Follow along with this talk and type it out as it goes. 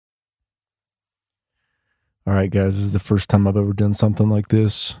All right, guys, this is the first time I've ever done something like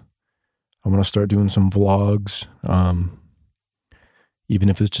this. I want to start doing some vlogs, even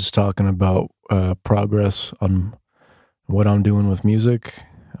if it's just talking about progress on what I'm doing with music.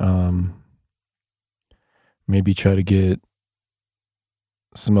 Maybe try to get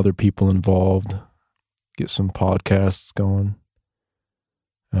some other people involved, get some podcasts going.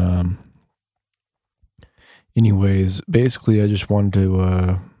 Anyways, basically, I just wanted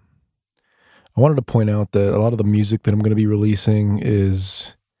to point out that a lot of the music that I'm going to be releasing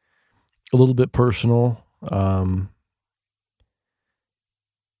is a little bit personal, a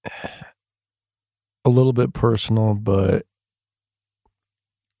little bit personal, but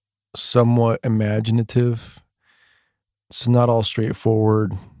somewhat imaginative. It's not all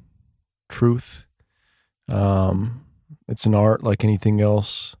straightforward truth. It's an art like anything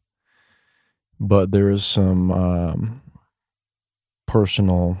else, but there is some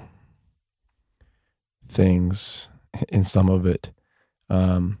personal things in some of it.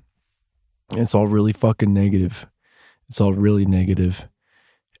 It's all really fucking negative. It's all really negative.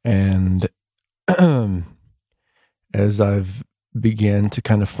 And as I've began to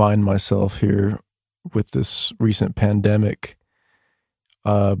kind of find myself here with this recent pandemic,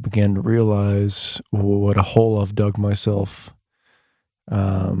 began to realize what a hole I've dug myself.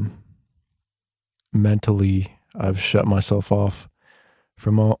 Mentally, I've shut myself off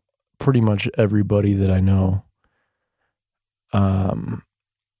from pretty much everybody that I know.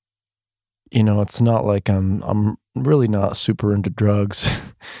 It's not like I'm really not super into drugs.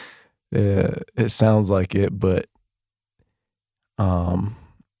 It sounds like it, but a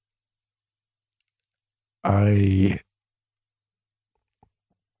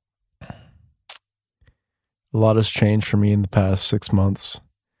lot has changed for me in the past 6 months.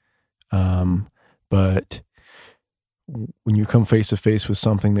 But when you come face to face with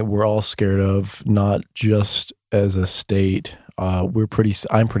something that we're all scared of, not just as a state, I'm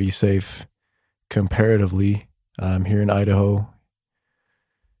pretty safe comparatively. Here in Idaho.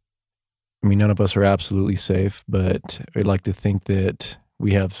 I mean, none of us are absolutely safe, but I'd like to think that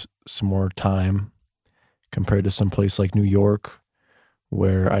we have some more time compared to some place like New York,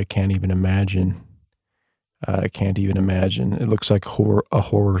 where I can't even imagine. It looks like a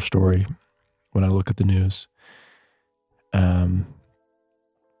horror story when I look at the news.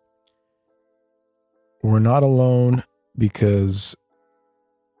 We're not alone, because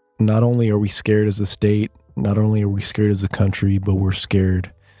not only are we scared as a state, not only are we scared as a country, but we're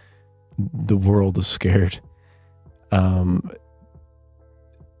scared. The world is scared.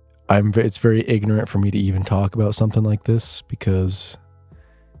 It's very ignorant for me to even talk about something like this, because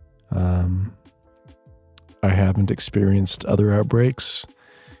I haven't experienced other outbreaks.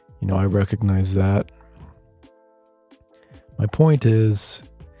 I recognize that. My point is,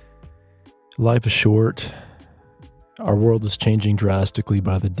 life is short. Our world is changing drastically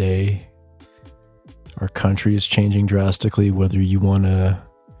by the day. Our country is changing drastically, whether you want to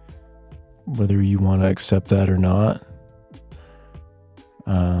accept that or not.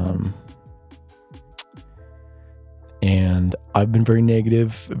 And I've been very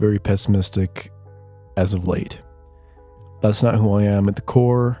negative, very pessimistic as of late. That's not who I am at the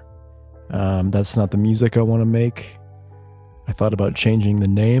core. That's not the music I want to make. I thought about changing the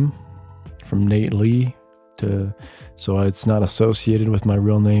name from Nate Lee so it's not associated with my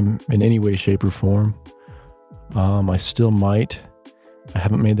real name in any way, shape, or form. I still might. I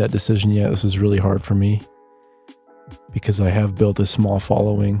haven't made that decision yet. This is really hard for me, because I have built a small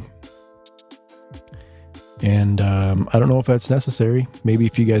following. And I don't know if that's necessary. Maybe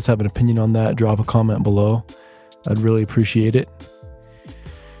if you guys have an opinion on that, drop a comment below. I'd really appreciate it.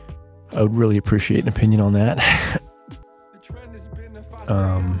 I would really appreciate an opinion on that.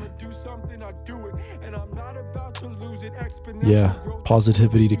 Yeah,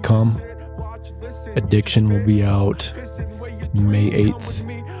 positivity to come. Addiction will be out May 8th.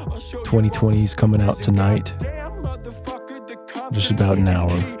 2020 is coming out tonight. Just about an hour.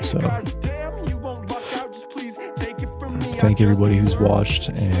 So thank everybody who's watched,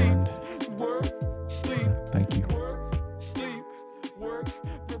 and